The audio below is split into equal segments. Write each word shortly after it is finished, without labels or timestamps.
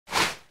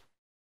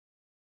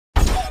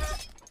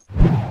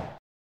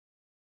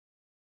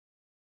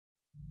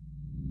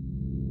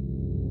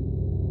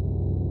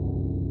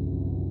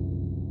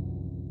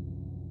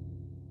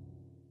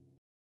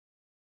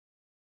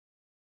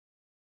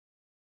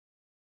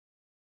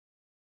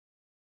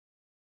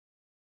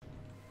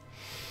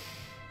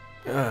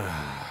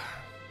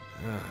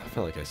I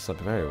feel like I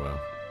slept very well.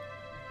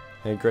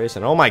 Hey,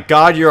 Grayson. Oh my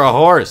god, you're a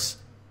horse!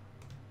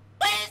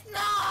 Please no!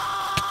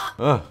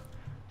 Oh.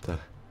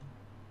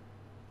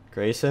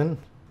 Grayson?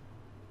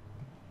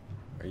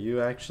 Are you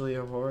actually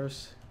a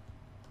horse?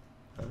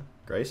 Huh?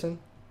 Grayson?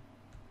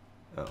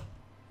 Oh.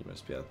 You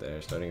must be out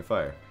there starting a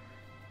fire.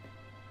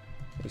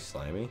 Hey,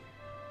 Slimy.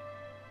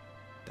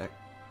 That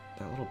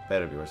little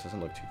bed of yours doesn't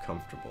look too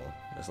comfortable.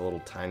 There's a little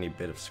tiny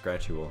bit of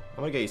scratchy wool. I'm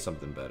gonna get you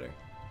something better.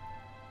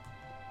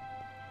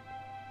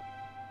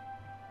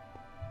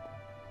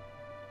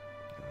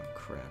 Oh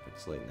crap,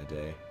 it's late in the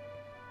day.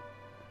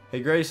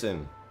 Hey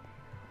Grayson!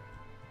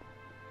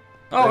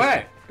 Oh, Grayson.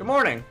 hey! Good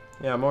morning!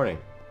 Yeah, morning.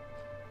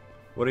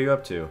 What are you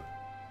up to?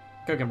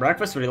 Cooking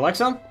breakfast, would you like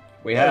some?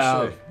 We Yeah,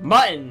 have sure.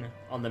 mutton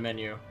on the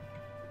menu.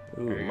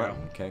 Ooh, There you mutton.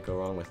 go. Can't go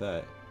wrong with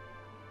that.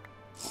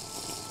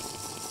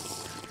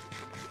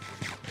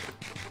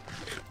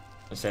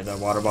 Let's save that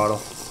water bottle.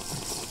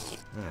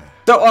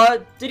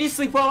 So, did you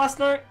sleep well last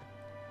night?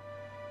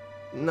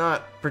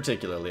 Not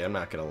particularly, I'm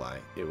not gonna lie.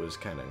 It was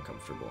kind of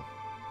uncomfortable.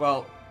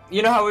 Well,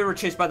 you know how we were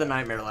chased by the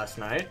nightmare last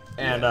night,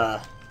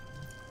 and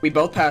we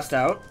both passed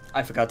out.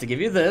 I forgot to give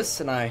you this,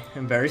 and I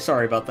am very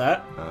sorry about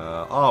that.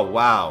 Oh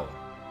wow.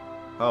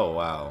 Oh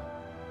wow.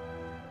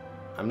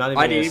 I'm not even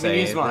I gonna didn't even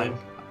say use anything. mine.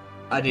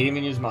 I didn't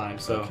even use mine,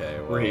 so Okay,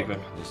 well, we're even.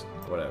 Just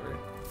whatever.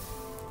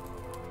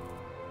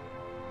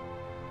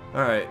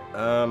 Alright,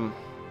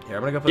 here, I'm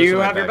gonna go put Do this you in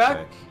my have your backpack.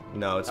 bag?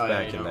 No, it's Oh, yeah,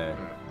 back you in don't. there.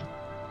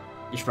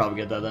 You should probably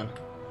get that then.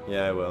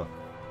 Yeah, I will.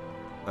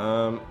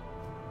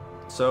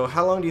 So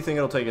how long do you think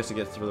it'll take us to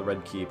get through the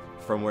Red Keep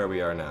from where we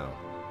are now?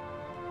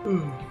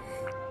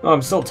 Oh,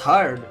 I'm still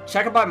tired.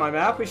 Check it by my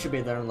map. We should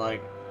be there in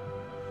like,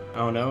 I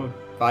don't know,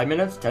 5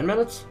 minutes, 10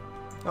 minutes.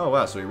 Oh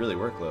wow, so we really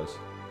were close.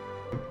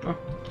 Oh.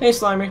 Hey,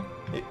 Slimy.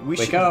 We Wake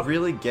should up.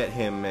 really get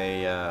him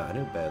a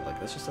new bed. Like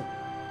that's just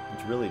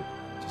it's really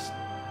just,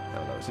 I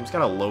don't know. It seems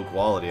kind of low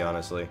quality,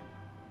 honestly.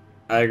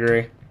 I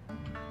agree.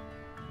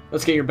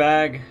 Let's get your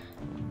bag.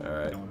 All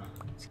right,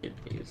 Let's get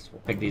these.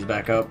 We'll pick these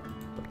back up.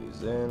 put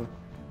these in.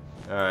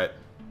 All right,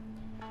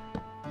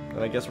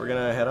 then I guess we're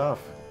gonna head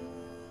off.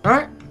 All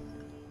right.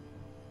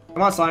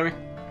 Come on, Slimy.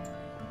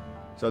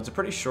 So it's a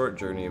pretty short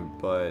journey,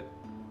 but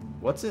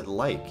what's it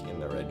like in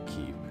the Red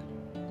Keep?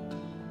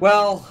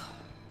 Well,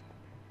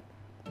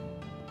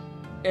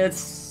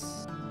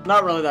 it's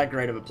not really that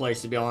great of a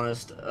place, to be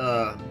honest.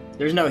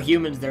 There's no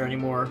humans there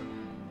anymore,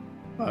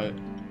 but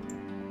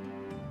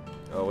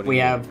Oh, what do we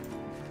you mean? have,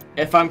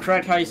 if I'm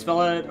correct how you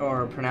spell it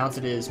or pronounce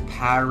it, is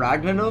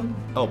Paragnum?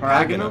 Oh,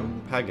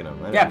 Paganum. Paganum.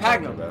 I know Yeah, what you're talking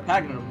Pagnum. about.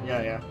 Pagnum,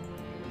 yeah.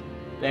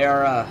 They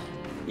are,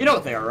 you know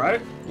what they are,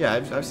 right? Yeah,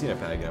 I've seen a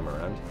Paganum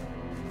around.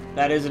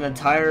 That is an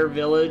entire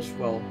village,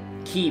 well,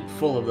 keep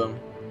full of them.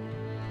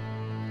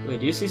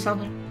 Wait, do you see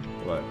something?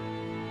 What?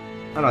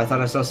 I don't know, I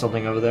thought I saw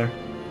something over there.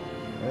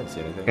 I didn't see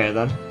anything. Okay,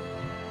 then.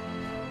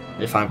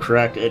 If I'm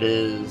correct, it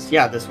is,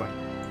 yeah, this way.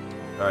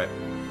 All right.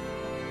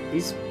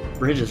 These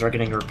bridges are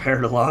getting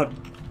repaired a lot.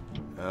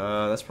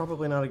 That's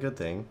probably not a good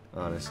thing,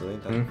 honestly.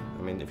 That, Hmm.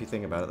 I mean, if you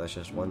think about it, that's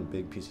just one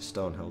big piece of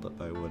stone held up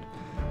by wood.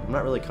 I'm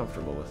not really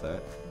comfortable with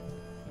that.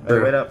 Hey,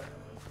 Sure. wait up.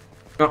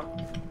 Oh.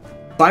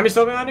 Slimy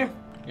still behind you?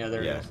 Yeah,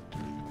 there Yeah. it is.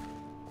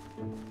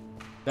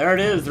 There it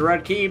is, the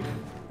Red Keep.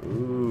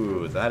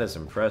 Ooh, that is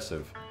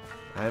impressive.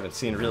 I haven't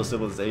seen real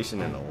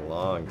civilization in a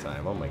long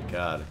time. Oh my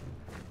god.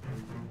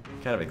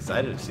 Kind of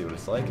excited to see what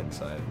it's like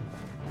inside.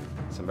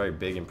 Some very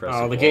big,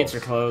 impressive Oh, the gates are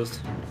walls. closed.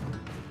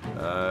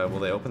 Will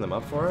they open them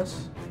up for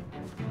us?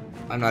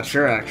 I'm not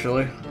sure,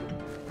 actually.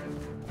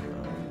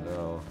 Oh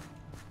no.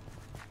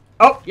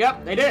 Oh,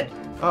 yep, they did.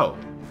 Oh.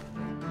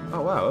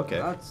 Oh wow, okay.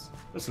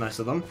 That's nice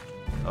of them.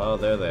 Oh,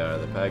 there they are,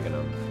 the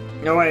Paganum.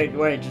 No,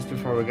 wait, just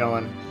before we go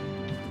on.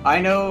 I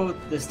know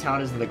this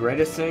town isn't the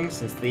greatest thing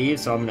since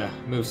thieves, so I'm gonna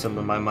move some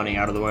of my money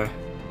out of the way.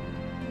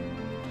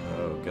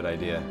 Oh, good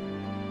idea.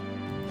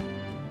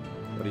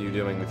 What are you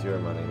doing with your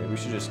money? Maybe we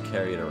should just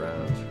carry it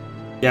around.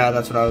 Yeah,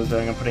 that's what I was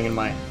doing. I'm putting in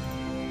my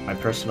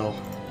personal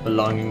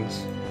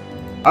belongings.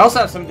 I also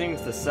have some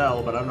things to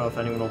sell, but I don't know if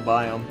anyone will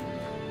buy them.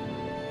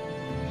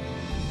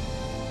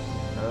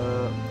 I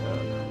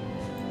don't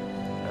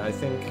know. I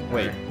think...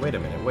 Wait a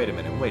minute.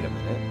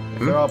 If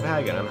Hmm? they're all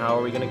Paganum, how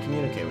are we going to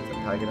communicate with them?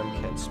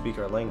 Paganum can't speak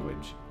our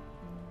language.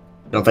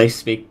 Don't they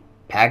speak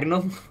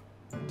Pagnum?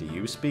 Do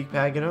you speak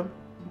Paganum?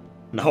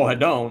 No, I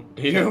don't.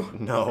 Do you?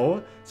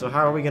 No? So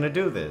how are we going to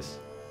do this?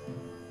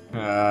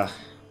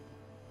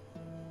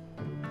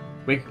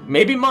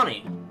 Maybe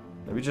money.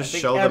 Maybe just I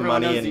think show them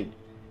everyone money knows and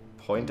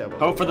point at what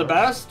Hope we for the want?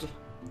 best.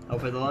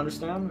 Hopefully they'll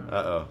understand.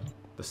 Uh-oh.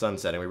 The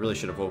sun's setting. We really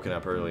should have woken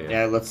up earlier.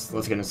 Yeah, let's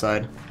get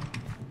inside.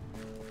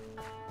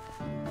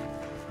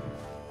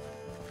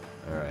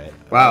 Alright.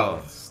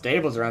 Wow,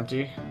 stables are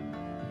empty.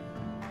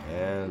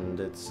 And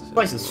it's... This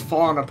place is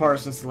falling apart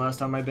since the last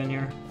time I've been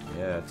here.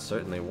 Yeah, it's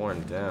certainly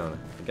worn down.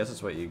 I guess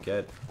it's what you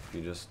get if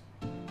you just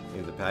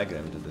leave the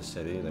Paganum to the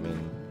city. I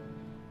mean...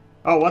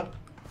 Oh, what?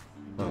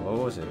 Oh, what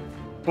was it?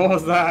 What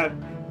was that?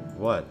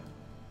 What?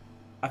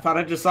 I thought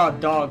I just saw a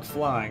dog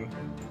flying.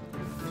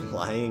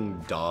 Flying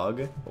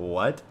dog?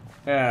 What?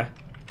 Yeah.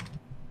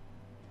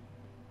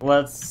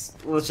 Let's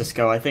just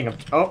go. I think I'm.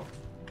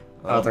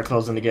 Oh, they're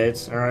closing the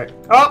gates. All right.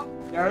 Oh,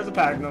 there's a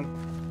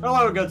Pagnum.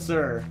 Hello, good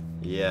sir.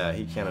 Yeah,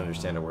 he can't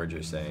understand a word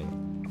you're saying.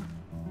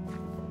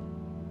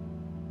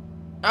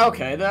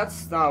 Okay,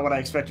 that's not what I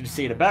expected to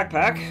see in a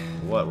backpack.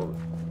 What?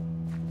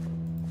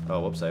 Oh,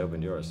 whoops! I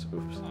opened yours.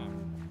 Oops.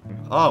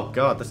 Oh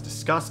God, that's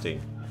disgusting.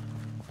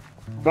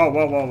 Whoa,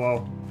 whoa, whoa,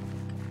 whoa.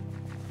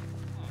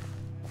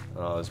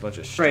 Oh, there's a bunch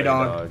of stray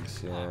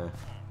dogs. Yeah.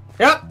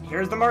 Yep.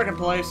 Here's the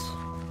marketplace.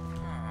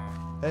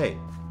 Hey,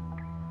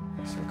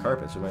 some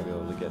carpets. We might be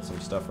able to get some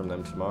stuff from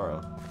them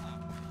tomorrow.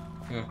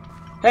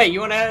 Hey, you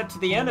want to head to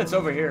the end? It's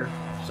over here.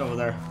 It's over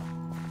there.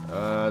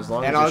 As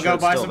long And as I'll go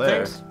buy still some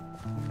there. things.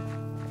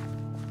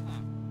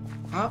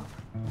 Huh?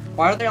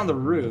 Why are they on the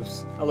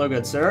roofs? Hello,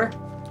 good sir.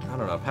 I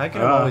don't know.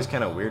 Packing them always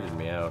kind of weirded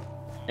me out.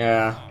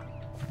 Yeah.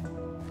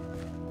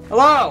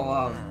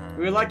 Hello.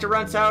 We would like to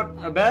rent out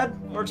a bed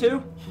or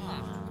two.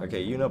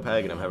 Okay, you know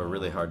Paganum have a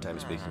really hard time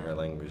speaking our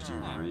language. Do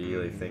you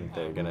really think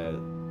they're gonna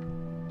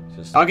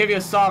just... I'll give you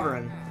a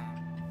sovereign.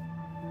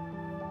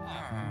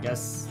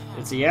 Yes,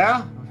 it's a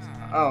yeah?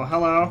 Oh,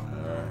 hello.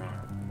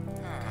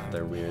 God,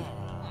 they're weird.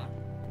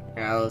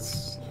 Yeah,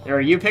 let's... Here,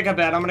 you pick a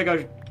bed. I'm gonna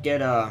go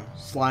get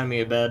Slimy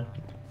a bed.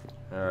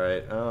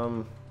 Alright,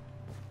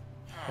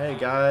 hey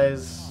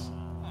guys.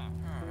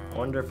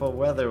 Wonderful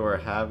weather we're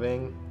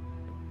having.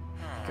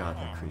 God,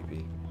 they're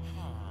creepy.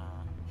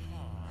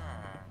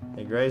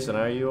 Hey Grayson,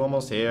 are you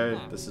almost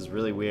here? This is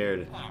really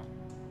weird.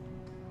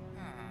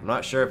 I'm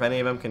not sure if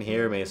any of them can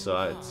hear me,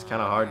 so it's kind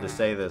of hard to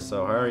say this,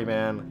 so hurry,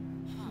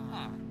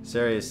 man.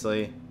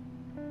 Seriously.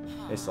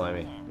 Hey,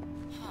 Slimy.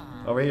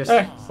 Over here,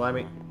 Hey.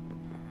 Slimy.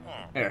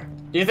 Here.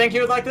 Do you think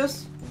you would like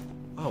this?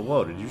 Oh,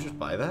 whoa, did you just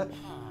buy that?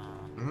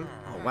 Mm-hmm.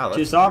 Oh, wow, that's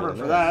Too sovereign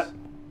really for nice. that.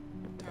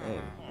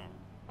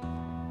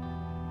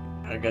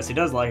 Dang. I guess he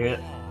does like it.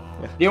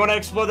 Yeah. Do you want to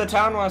explore the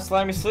town while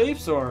Slimy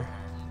sleeps, or?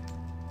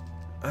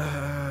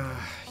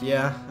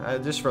 Yeah,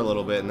 just for a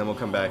little bit, and then we'll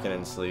come back in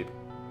and sleep.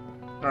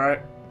 Alright.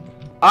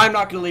 I'm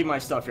not gonna leave my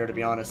stuff here, to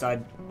be honest. I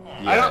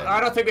Yeah.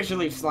 don't think we should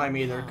leave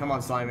Slimy either. Come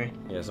on, Slimy.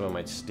 Yeah, someone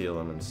might steal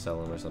them and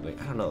sell them or something.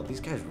 I don't know. These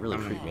guys really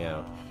freak me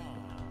out.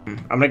 I'm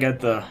gonna get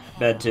the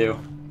bed too.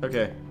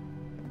 Okay.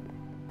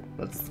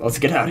 Let's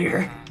get out of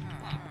here.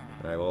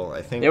 Alright, well,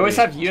 I think They always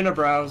have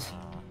unibrows.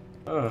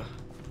 Ugh.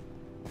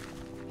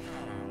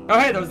 Oh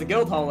hey, there was the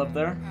guild hall up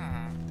there.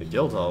 The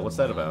guild hall? What's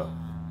that about?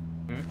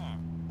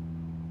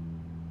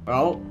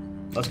 Well,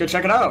 let's go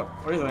check it out.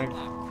 What do you think?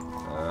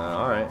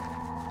 Alright.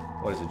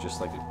 What is it,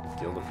 just like a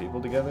guild of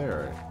people together,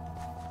 or...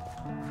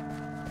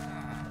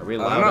 Are we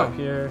allowed up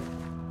here?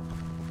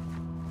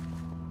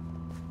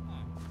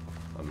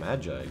 A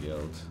Magi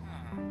guild.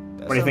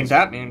 What do you think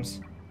that means?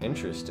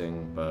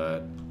 Interesting,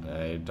 but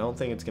I don't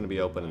think it's going to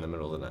be open in the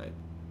middle of the night.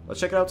 Let's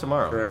check it out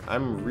tomorrow. Sure.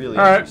 I'm really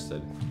All right.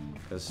 interested.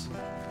 Because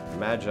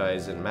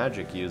Magi's and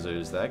magic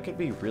users, that could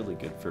be really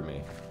good for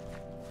me.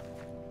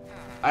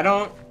 I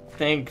don't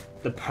think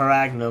the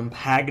Pagnum,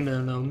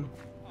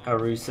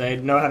 however you say,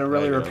 know how to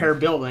really Pagnum. repair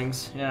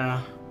buildings.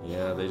 Yeah.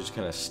 Yeah, they just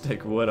kind of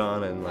stick wood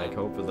on and like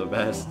hope for the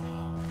best.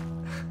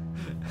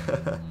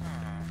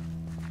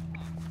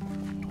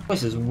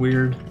 This is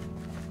weird.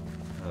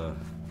 uh,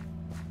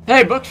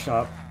 Hey,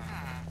 bookshop.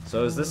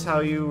 so is this how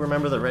you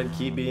remember the Red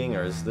Key being,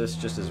 or is this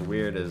just as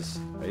weird as...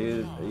 Are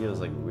you as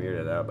like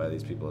weirded out by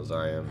these people as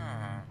I am?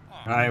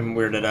 I'm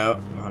weirded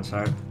out. Oh, I'm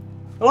sorry.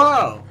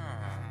 Hello!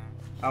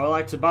 I would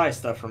like to buy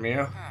stuff from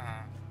you.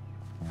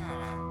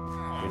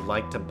 We'd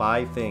like to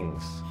buy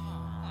things.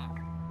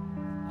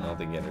 I don't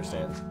think he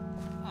understands.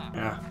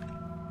 Yeah.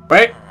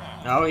 Wait!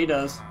 No, he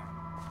does.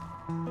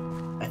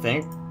 I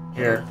think.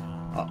 Here.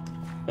 Oh,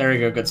 there you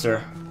go, good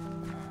sir.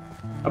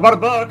 I bought a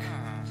book,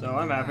 so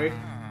I'm happy.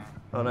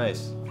 Oh,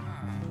 nice.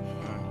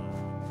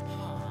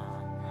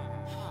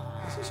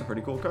 These are some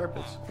pretty cool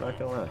carpets, not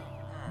gonna lie.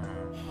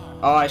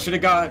 Oh, I should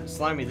have got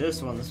Slimy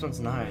this one. This one's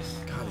nice.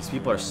 God, these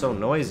people are so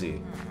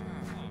noisy.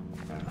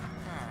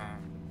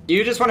 Do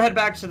you just want to head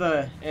back to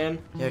the inn?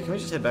 Yeah, can we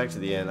just head back to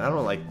the inn? I don't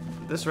know, like,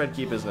 this Red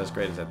Keep isn't as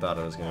great as I thought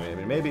it was gonna be. I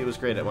mean, maybe it was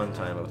great at one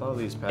time, but with all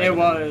these packs... It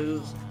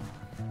was.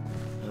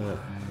 Ugh.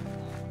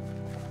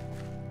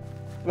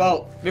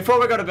 Well, before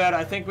we go to bed,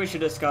 I think we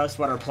should discuss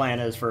what our plan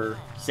is for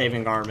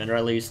saving Armin, or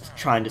at least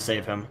trying to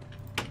save him.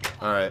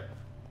 Alright.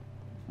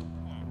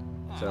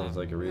 Sounds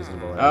like a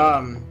reasonable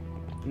idea.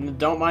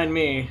 Don't mind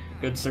me,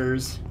 good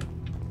sirs.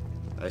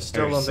 I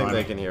still don't think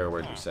they can hear a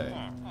word you're saying.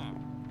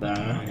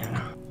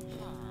 Yeah.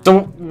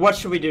 So, what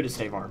should we do to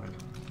save Armin?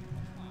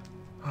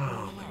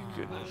 Oh my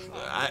goodness.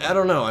 I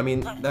don't know. I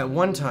mean, that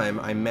one time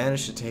I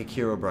managed to take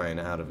Herobrine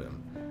out of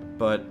him.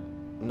 But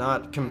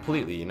not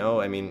completely, you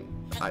know? I mean,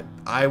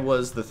 I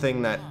was the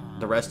thing that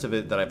the rest of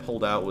it that I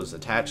pulled out was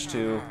attached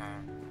to.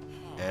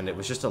 And it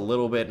was just a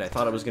little bit, and I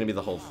thought it was going to be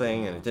the whole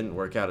thing, and it didn't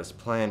work out as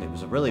planned. It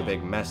was a really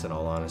big mess in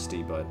all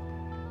honesty, but...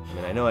 I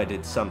mean, I know I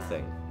did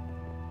something.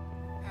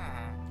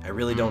 I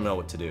really don't know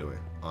what to do,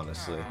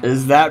 honestly.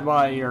 Is that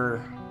why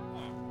you're...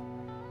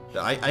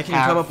 I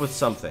can come up with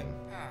something.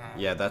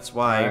 Yeah, that's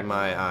why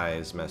my eye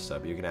is messed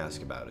up. You can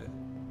ask about it.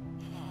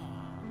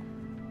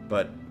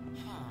 but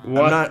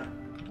What? I'm not...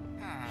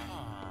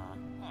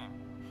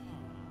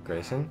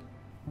 Grayson?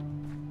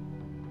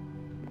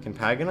 Can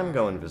Paganum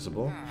go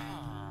invisible?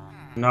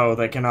 No,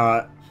 they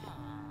cannot.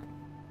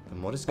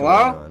 Then what is going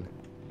Hello? on?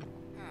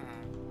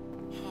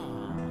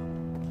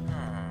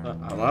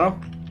 Hello?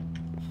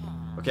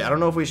 Okay, I don't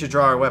know if we should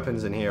draw our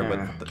weapons in here,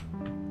 Yeah. but...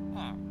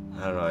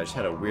 I don't know, I just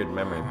had a weird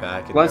memory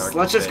back in Let's the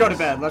Arctic just go to base.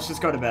 bed. Let's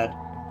just go to bed.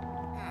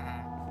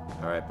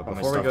 Alright, but Put my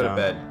before we stuff go down.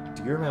 to bed,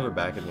 do you remember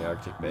back in the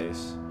Arctic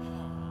base?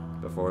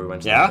 Before we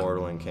went to Yeah? the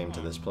portal and came to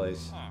this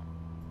place?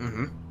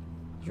 Mm-hmm. Do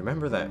you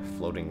remember that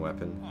floating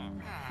weapon?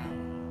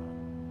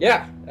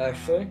 Yeah,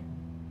 actually.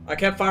 I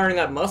kept firing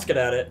that musket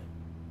at it.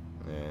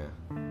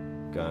 Yeah.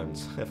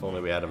 Guns. If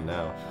only we had them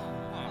now.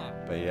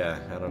 But yeah,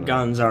 I don't know.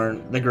 Guns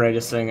aren't the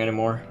greatest thing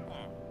anymore.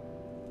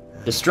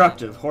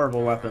 Destructive,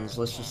 horrible weapons.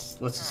 Let's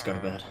just go to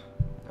bed.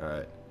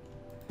 Alright.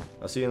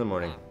 I'll see you in the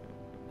morning.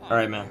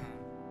 Alright, man.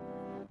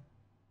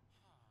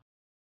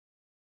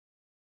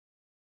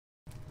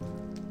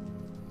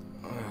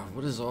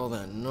 What is all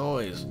that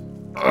noise?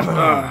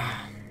 Hey,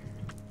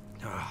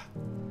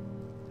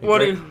 What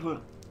Greg,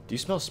 do do you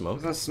smell smoke?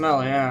 What's that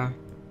smell? Yeah.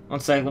 One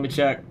sec, let me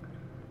check.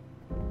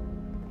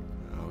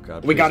 Oh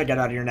god. We please. gotta get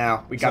out of here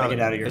now. We gotta get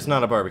out of here. It's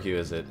not a barbecue,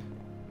 is it?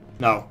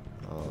 No.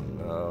 Oh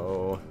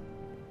no.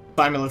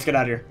 Simon, let's get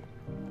out of here.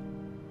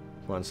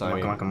 Come on, Come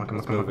Simon. on, come on, come on,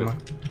 Let's come on, move come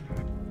it.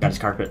 on. Got his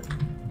carpet.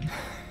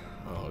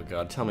 Oh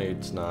god, tell me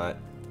it's not.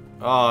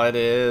 Oh, it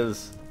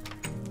is.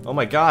 Oh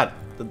my god,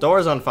 the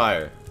door's on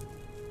fire.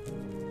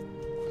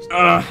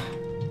 Ugh.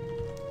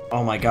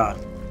 Oh my god.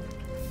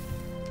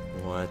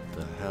 What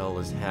the hell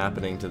is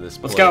happening to this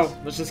place? Let's go.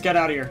 Let's just get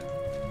out of here.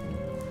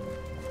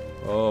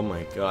 Oh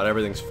my god,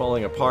 everything's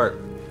falling apart.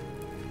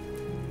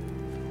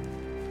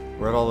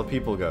 Where'd all the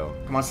people go?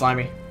 Come on,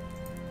 Slimy.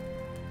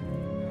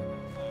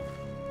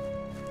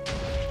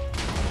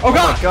 Oh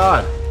god! Oh my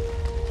god!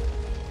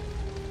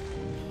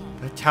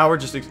 That tower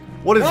just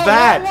what is Whoa,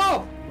 that? Whoa,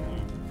 whoa!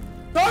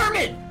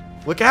 Garmin!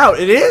 Look out,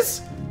 it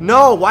is?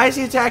 No, why is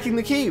he attacking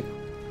the keep?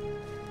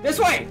 This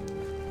way!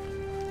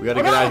 We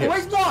gotta Oh get no, out of the here.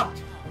 way's blocked!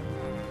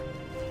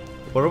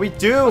 What do we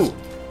do?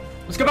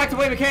 Let's go back to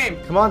the way we came!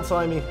 Come on,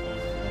 Slimy.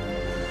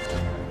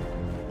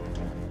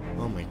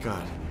 Oh my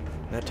god.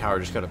 That tower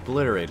just got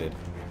obliterated.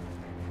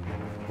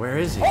 Where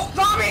is he? Oh,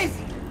 zombies!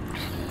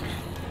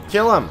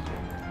 Kill him!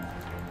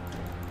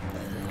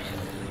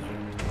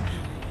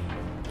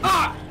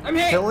 Ah! I'm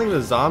hit! Killing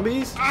the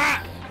zombies?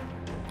 Ah!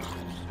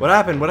 What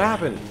happened? What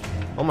happened?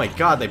 Oh my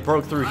god, they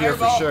broke through here for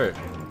Fireball. sure.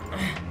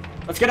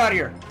 Let's get out of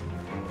here.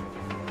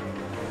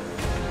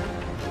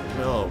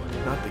 No,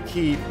 not the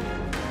keep.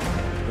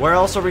 Where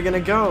else are we gonna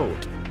go?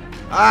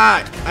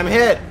 Ah, I'm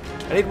hit.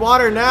 I need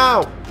water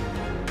now.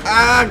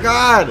 Ah,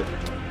 God.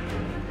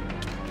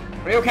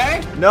 Are you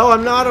okay? No,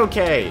 I'm not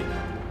okay.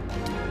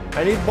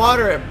 I need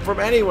water from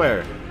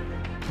anywhere.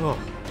 Oh.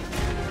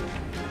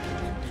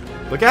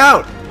 Look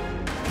out.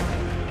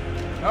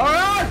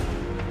 Alright!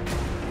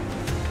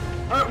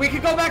 Alright, we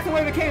can go back the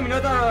way we came. You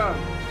know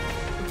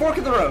the fork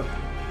of the road.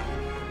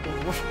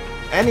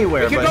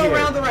 Anywhere We can but go here.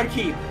 around the red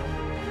keep.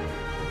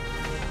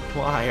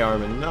 Why,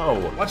 Armin?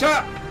 No. Watch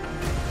out!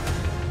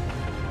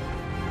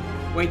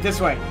 Wait, this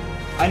way.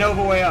 I know of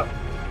a way up.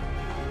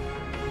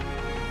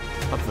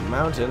 Up the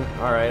mountain?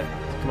 Alright.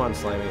 Come on,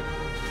 Slimy.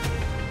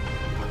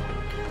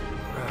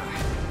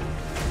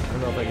 I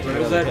don't know if I can Where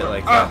take is another it? hit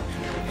like Ah!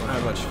 that. I don't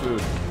have much food.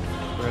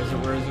 Where is it?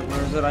 Where is it?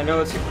 Where is it? I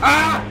know it's here.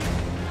 Ah!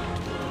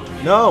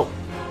 No!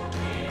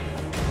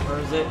 Where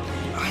is it?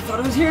 I thought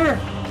it was here.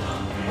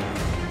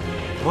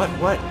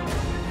 What?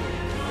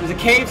 There's a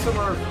cave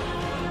somewhere.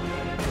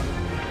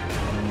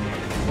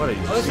 What, did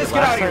you let's see just it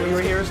get last out of here. time you were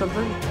Let's here or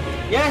something?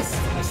 Yes,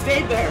 I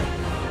stayed there.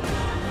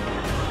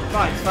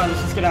 Fine, it's fine.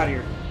 Let's just get out of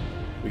here.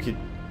 We could,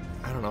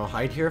 I don't know,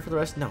 hide here for the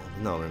rest? No.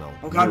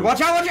 Oh god, Move.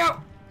 watch out, watch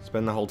out!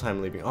 Spend the whole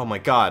time leaving. Oh my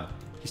god.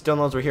 He still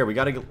knows we're here. We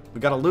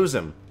gotta lose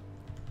him.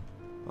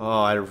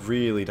 Oh, I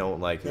really don't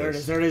like There it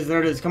this. is, there it is, there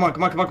it is. Come on,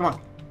 come on, come on, come on. Is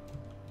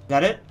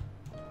that it?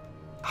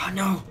 Oh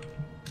no.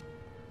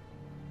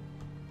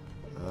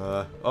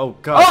 Oh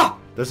god. Ah!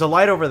 There's a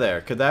light over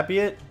there. Could that be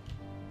it?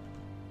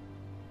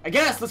 I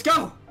guess, let's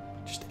go!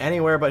 Just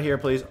anywhere but here,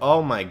 please.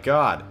 Oh my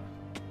god.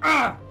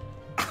 Ah!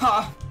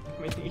 Ah!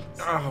 My knees.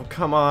 Oh,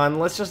 come on.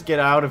 Let's just get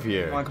out of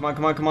here. Come on, come on,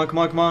 come on, come on, come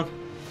on, come on.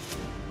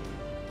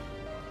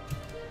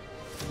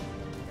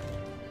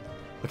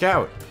 Look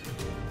out.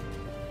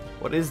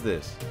 What is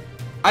this?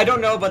 I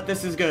don't know, but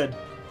this is good.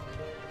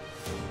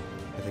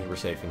 I think we're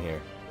safe in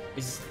here.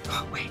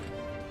 Oh, wait.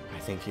 I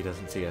think he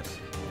doesn't see us.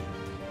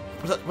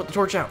 Put the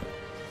torch out.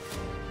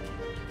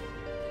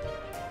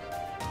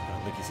 I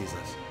don't think he sees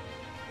us.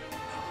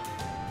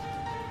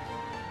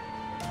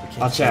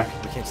 I'll check.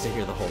 We can't stay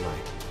here the whole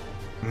night.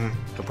 Mm.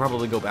 He'll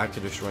probably go back to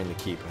destroying the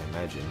keep, I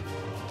imagine.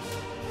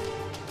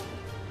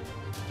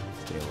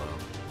 Stay low.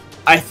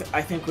 I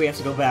think we have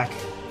to go back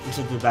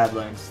into the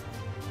Badlands.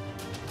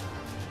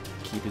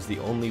 Keep is the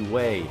only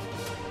way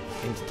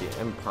into the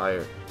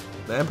Empire.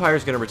 The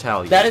Empire's gonna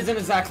retaliate. That isn't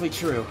exactly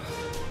true.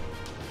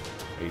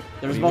 Wait,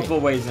 what There's do you multiple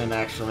ways in,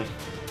 actually.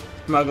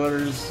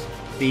 Smugglers,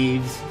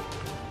 thieves.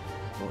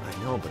 Well,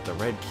 I know, but the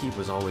Red Keep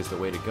was always the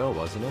way to go,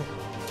 wasn't it?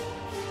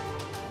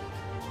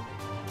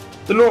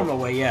 The normal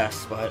way,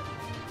 yes, but...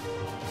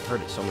 I've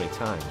heard it so many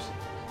times.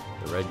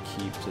 The Red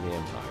Keep to the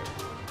Empire.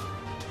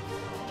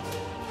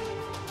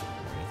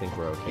 I think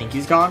we're okay. Think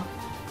he's gone?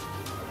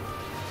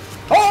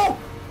 Oh!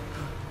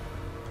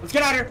 Let's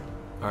get out of here!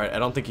 Alright, I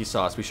don't think he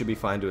saw us. We should be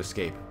fine to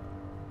escape.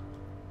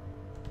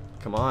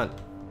 Come on.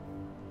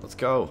 Let's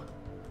go.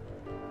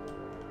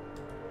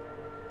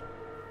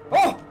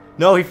 Oh!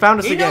 No, he found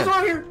us He again. knows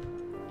we're here!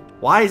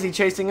 Why is he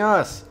chasing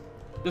us?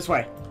 This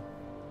way.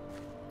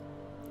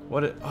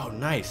 What? Oh,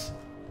 nice.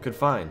 Good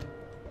find.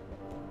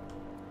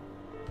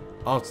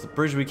 Oh, it's the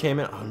bridge we came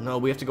in. Oh no,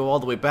 we have to go all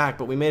the way back,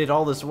 but we made it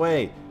all this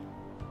way.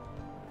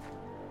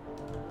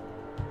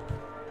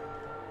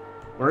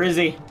 Where is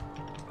he?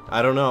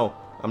 I don't know.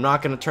 I'm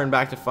not gonna turn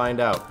back to find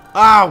out.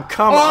 Oh,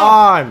 come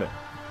on!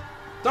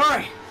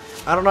 Sorry.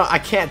 I don't know. I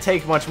can't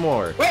take much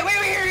more. Wait,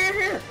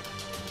 here.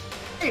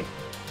 Hey.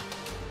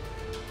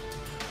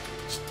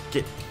 Just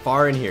get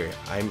far in here.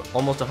 I'm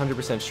almost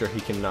 100% sure he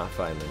cannot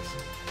find this.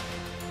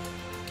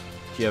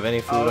 Do you have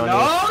any food on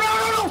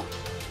you? No!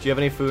 Do you have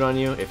any food on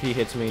you? If he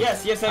hits me,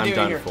 Yes, I do.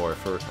 I'm done for.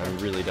 I'm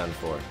really done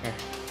for. Here.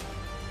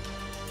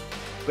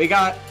 We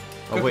got.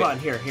 Oh, wait. Fun.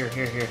 Here.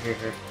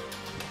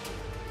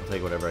 I'll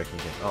take whatever I can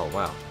get. Oh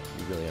wow,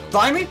 you really have.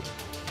 Slimy?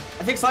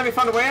 I think Slimy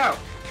found a way out.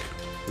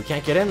 We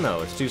can't get in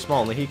though. It's too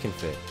small. Only he can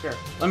fit. Here,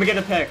 let me get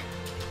a pick.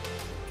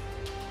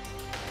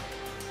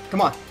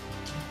 Come on.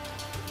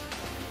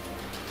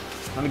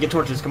 Let me get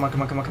torches. Come on.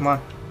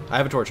 I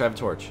have a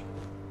torch.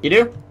 You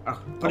do? Oh,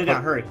 put it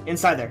down. Hurry.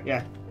 Inside there.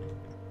 Yeah.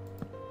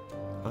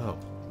 Oh,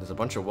 there's a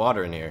bunch of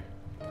water in here.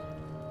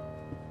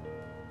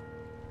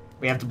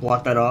 We have to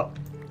block that up.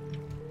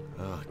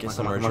 Oh, get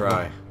somewhere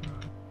dry.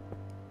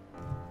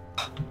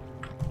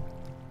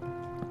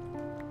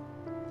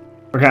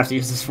 We're gonna have to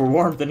use this for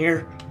warmth in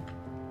here.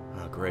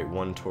 Oh, great.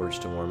 One torch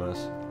to warm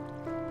us.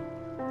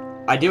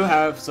 I do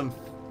have some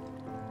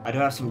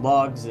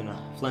logs and a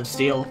flint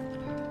steel.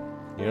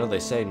 You know, they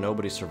say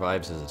nobody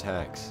survives his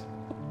attacks.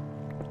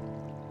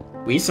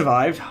 We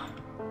survived.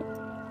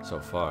 So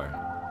far.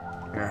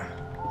 Here.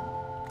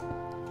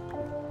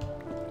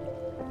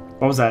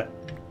 What was that?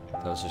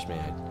 That was just me.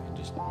 I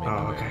just made Oh,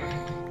 my way. okay.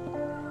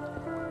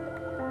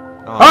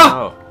 Oh, Ah!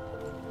 no.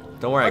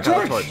 Don't worry, I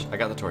got the torch. I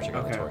got the torch.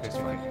 It's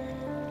fine.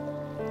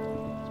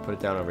 Let's put it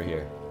down over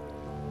here.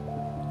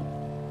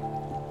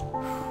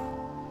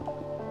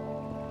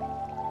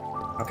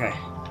 Okay.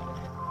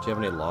 Do you have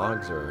any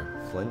logs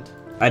or flint?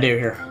 I do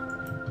here.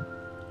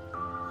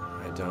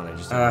 I don't. I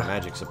just have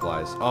magic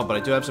supplies. Oh, but I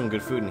do have some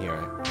good food in here.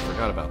 I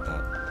forgot about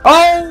that.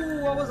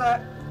 Oh! What was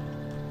that? I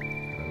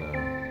don't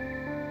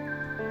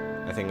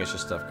know. I think it's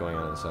just stuff going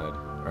on inside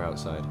or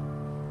outside.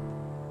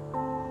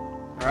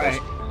 Alright.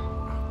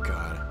 Oh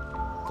god.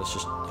 Let's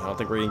just. I don't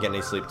think we're gonna get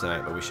any sleep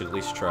tonight, but we should at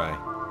least try.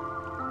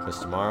 Because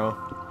tomorrow.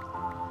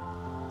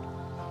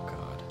 Oh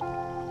god.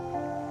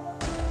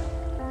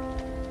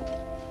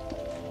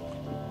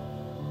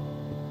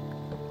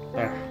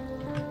 There.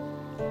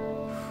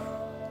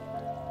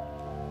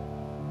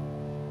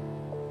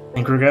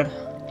 Think we're good? I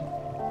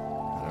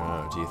don't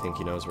know. Do you think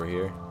he knows we're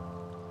here?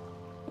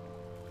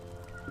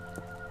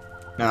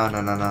 No.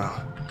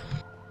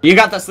 You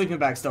got that sleeping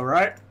bag still,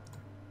 right?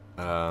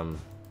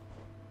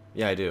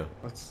 Yeah, I do.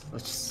 Let's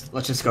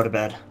just go to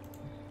bed.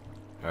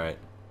 All right.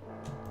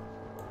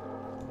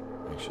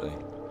 Actually,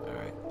 all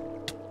right.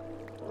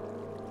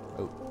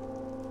 Oh.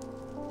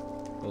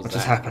 What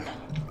just happened?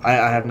 I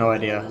have no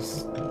idea.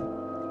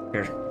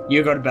 Here,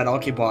 you go to bed. I'll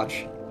keep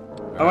watch.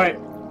 Oh wait.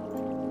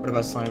 What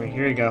about Slimy?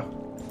 Here you go.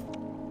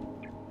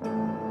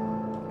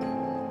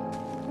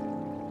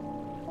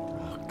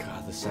 Oh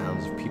god, the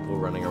sounds of people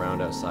running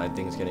around outside,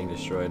 things getting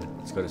destroyed.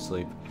 Let's go to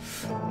sleep.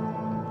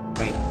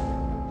 Wait.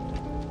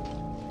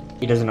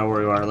 He doesn't know where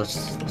we are. Let's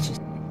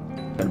just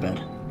go to bed.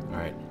 All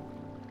right.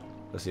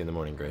 We'll see you in the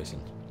morning, Grayson.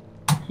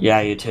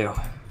 Yeah, you too.